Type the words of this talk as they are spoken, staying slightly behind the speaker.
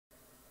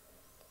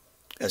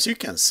As you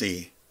can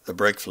see, the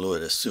brake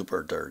fluid is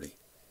super dirty.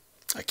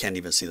 I can't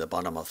even see the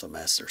bottom of the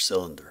master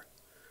cylinder.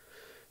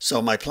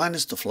 So my plan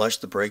is to flush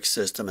the brake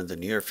system in the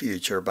near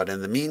future, but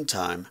in the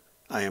meantime,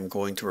 I am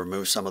going to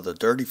remove some of the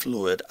dirty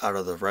fluid out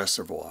of the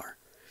reservoir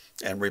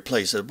and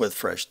replace it with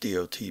fresh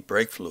DOT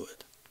brake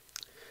fluid.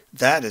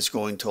 That is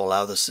going to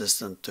allow the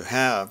system to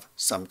have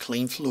some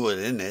clean fluid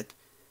in it,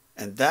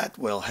 and that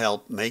will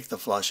help make the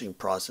flushing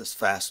process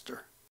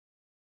faster.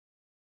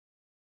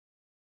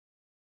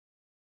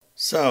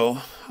 So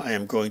I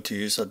am going to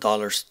use a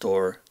dollar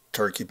store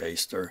turkey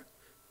baster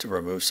to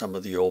remove some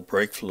of the old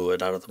brake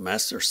fluid out of the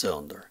master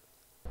cylinder.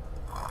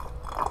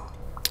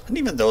 And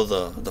even though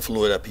the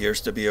fluid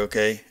appears to be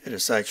okay, it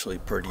is actually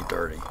pretty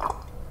dirty.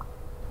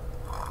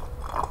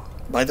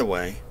 By the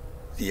way,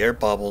 the air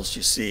bubbles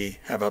you see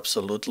have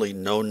absolutely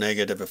no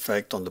negative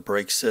effect on the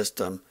brake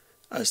system,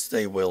 as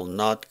they will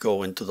not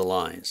go into the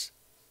lines.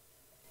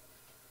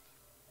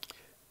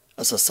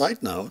 As a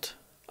side note,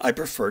 I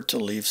prefer to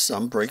leave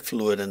some brake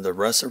fluid in the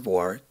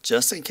reservoir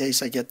just in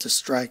case I get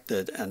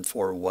distracted and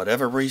for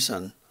whatever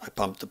reason I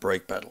pump the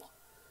brake pedal.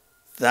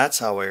 That's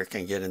how air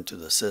can get into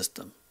the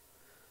system.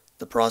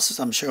 The process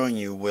I'm showing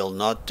you will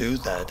not do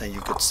that, and you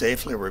could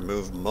safely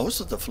remove most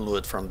of the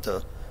fluid from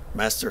the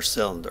master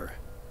cylinder.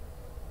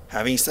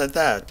 Having said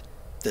that,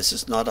 this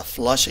is not a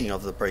flushing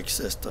of the brake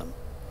system.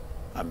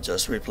 I'm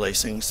just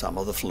replacing some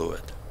of the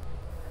fluid.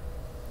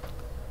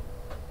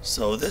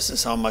 So this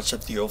is how much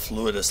of the old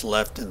fluid is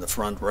left in the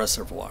front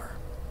reservoir.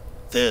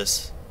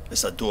 This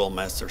is a dual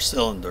master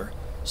cylinder,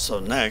 so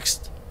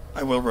next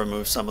I will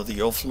remove some of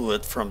the old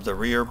fluid from the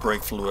rear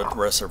brake fluid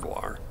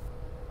reservoir.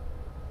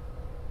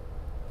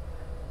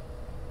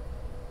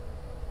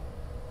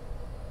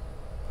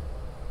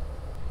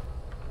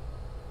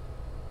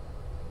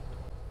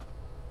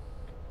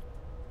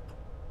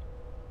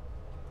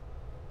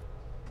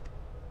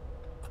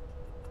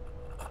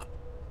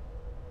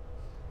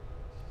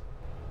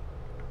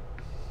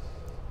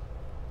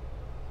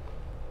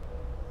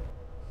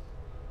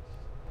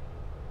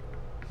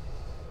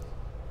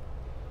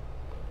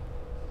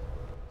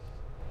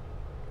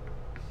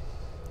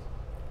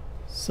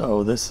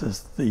 So this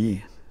is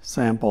the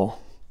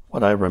sample,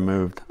 what I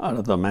removed out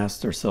of the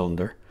master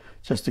cylinder,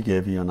 just to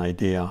give you an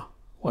idea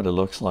what it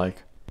looks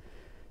like.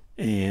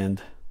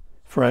 And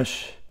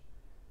fresh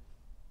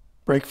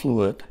brake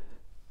fluid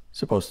is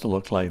supposed to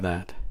look like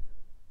that.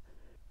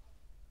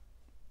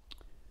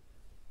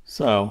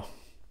 So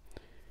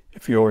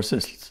if yours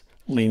is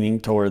leaning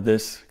toward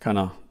this kind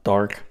of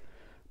dark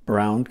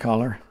brown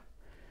color,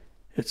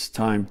 it's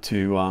time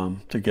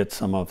to get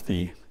some of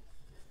the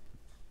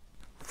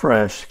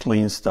fresh,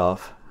 clean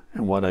stuff.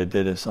 And what I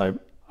did is I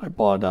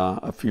bought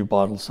a few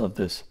bottles of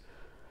this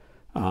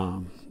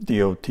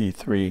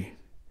DOT3,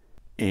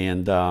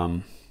 and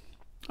I'm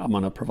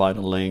going to provide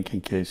a link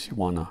in case you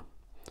want to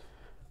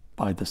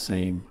buy the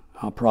same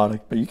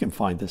product. But you can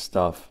find this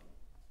stuff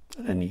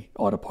at any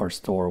auto parts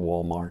store,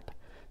 Walmart.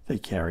 They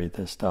carry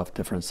this stuff,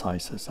 different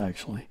sizes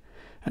actually,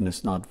 and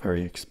it's not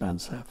very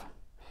expensive.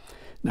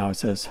 Now it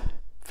says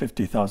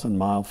 50,000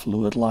 mile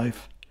fluid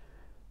life.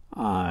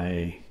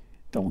 I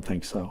don't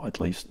think so, at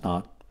least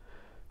not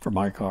for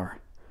my car.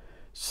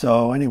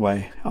 So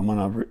anyway, I'm going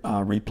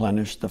to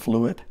replenish the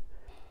fluid,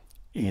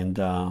 and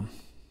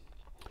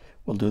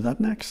we'll do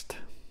that next.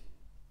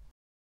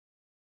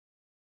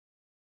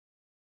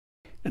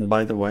 And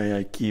by the way,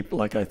 I keep,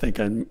 like I think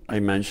I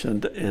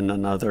mentioned in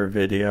another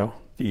video,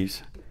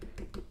 these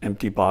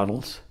empty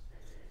bottles,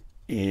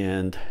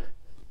 and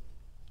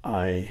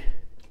I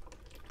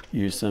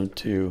use them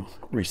to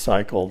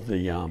recycle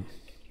the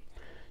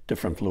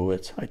different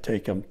fluids. I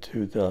take them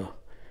to the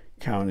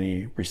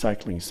county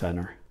recycling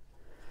center,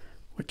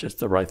 which is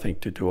the right thing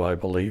to do, I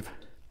believe.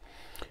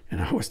 And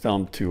I always tell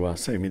them to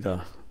save me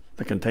the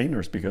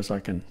containers because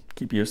I can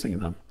keep using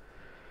them.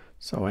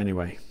 So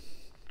anyway,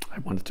 I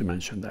wanted to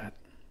mention that.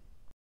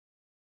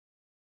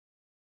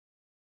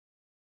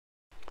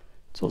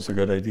 It's also a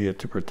good idea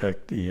to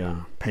protect the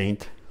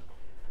paint.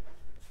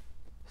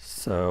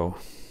 So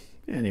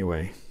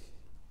anyway,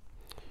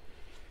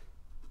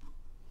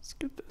 let's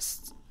get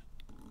this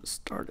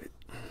started.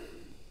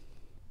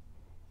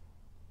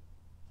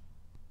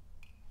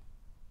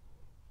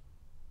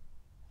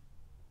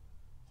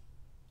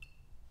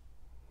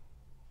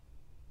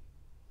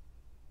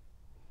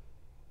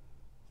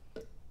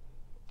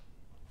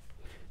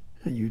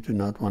 And you do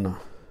not want to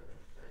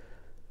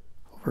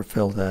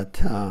overfill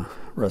that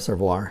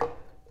reservoir.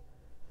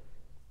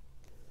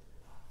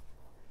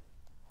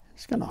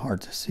 It's kind of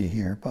hard to see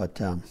here,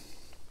 but I think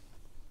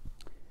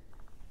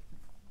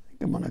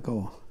I'm going to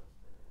go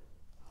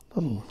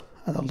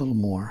add a little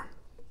more.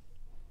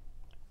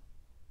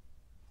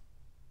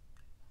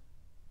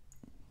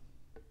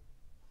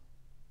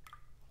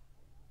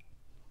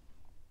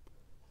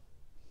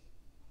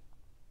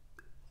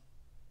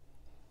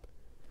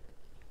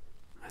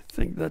 I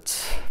think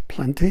that's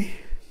plenty.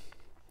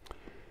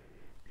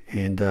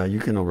 And you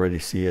can already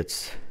see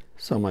it's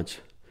so much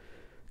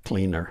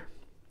cleaner.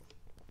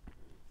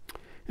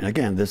 And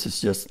again, this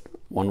is just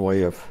one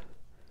way of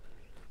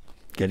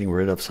getting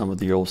rid of some of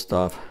the old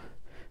stuff.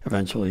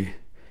 Eventually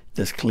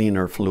this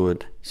cleaner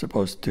fluid is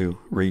supposed to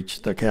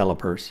reach the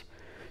calipers,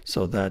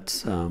 so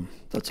that's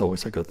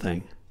always a good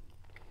thing.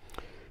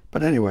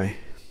 But anyway,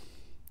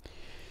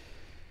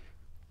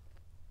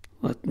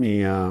 let me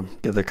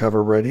get the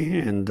cover ready,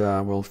 and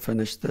we'll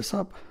finish this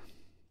up.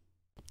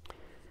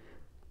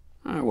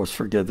 I always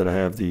forget that I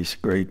have these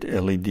great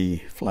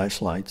LED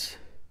flashlights.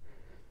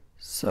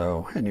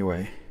 So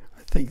anyway,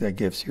 I think that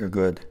gives you a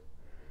good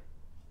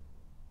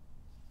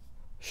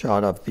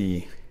shot of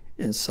the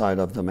inside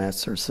of the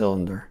master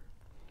cylinder.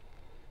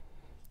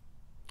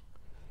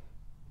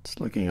 It's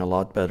looking a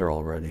lot better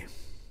already.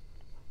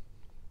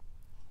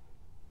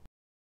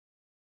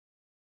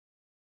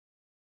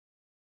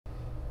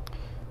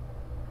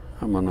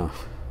 I'm gonna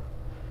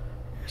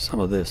use some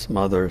of this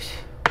Mother's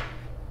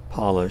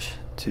polish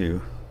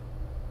to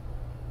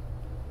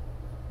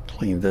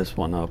clean this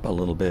one up a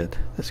little bit.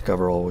 This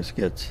cover always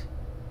gets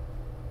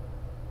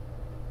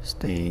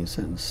stains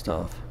and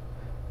stuff,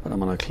 but I'm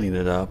gonna clean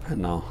it up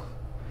and I'll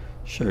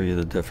show you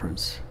the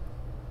difference.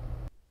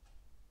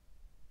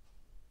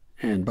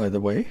 And by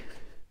the way,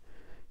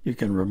 you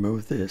can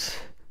remove this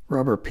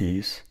rubber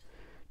piece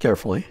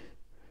carefully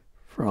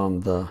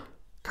from the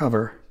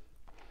cover,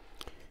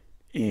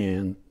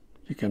 and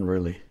you can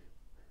really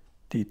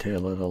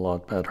detail it a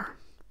lot better,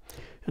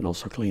 and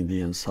also clean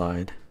the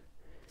inside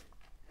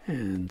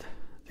and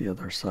the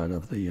other side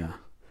of the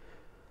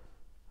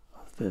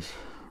of this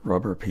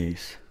rubber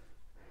piece.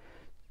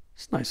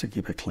 It's nice to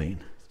keep it clean.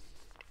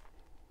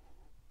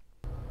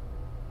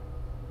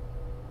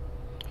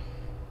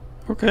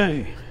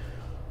 Okay,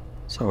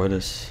 so it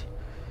is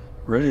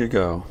ready to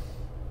go.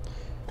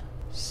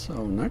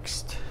 So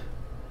next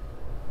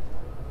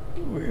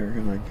we're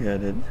gonna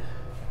get it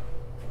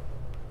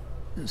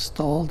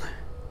installed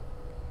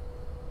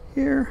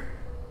here.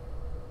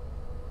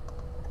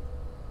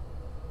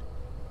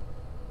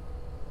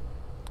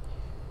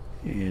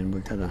 And we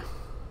gotta,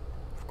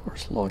 of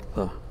course, lock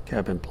the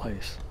cap in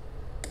place.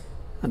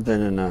 And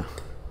then in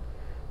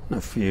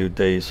a few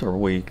days or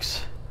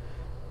weeks,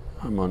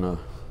 I'm gonna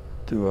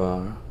do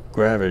a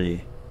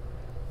gravity,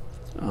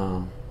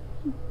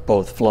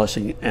 both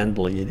flushing and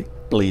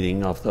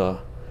bleeding of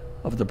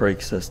the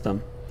brake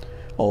system,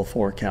 all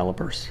 4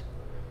 calipers.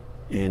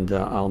 And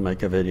I'll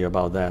make a video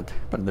about that.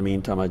 But in the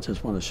meantime, I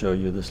just want to show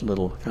you this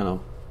little kind of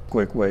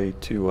quick way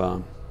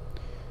to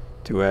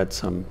add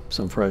some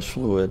fresh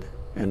fluid,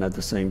 and at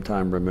the same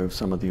time remove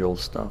some of the old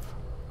stuff.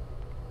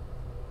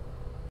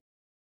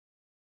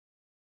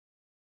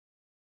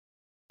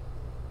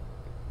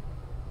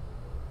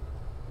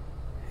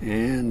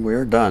 And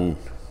we're done.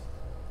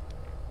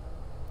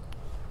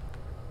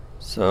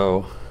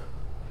 So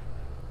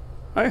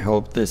I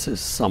hope this is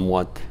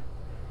somewhat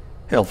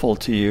helpful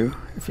to you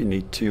if you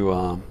need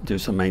to do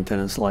some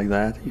maintenance like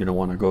that. You don't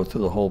want to go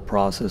through the whole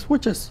process,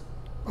 which is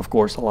of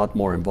course a lot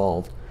more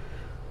involved,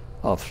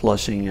 of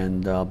flushing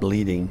and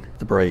bleeding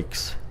the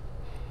brakes.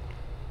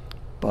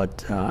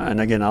 But and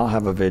again, I'll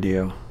have a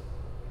video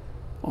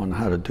on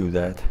how to do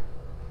that.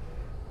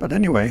 But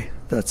anyway,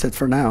 that's it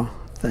for now.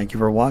 Thank you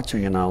for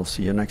watching, and I'll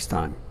see you next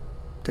time.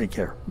 Take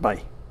care.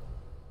 Bye.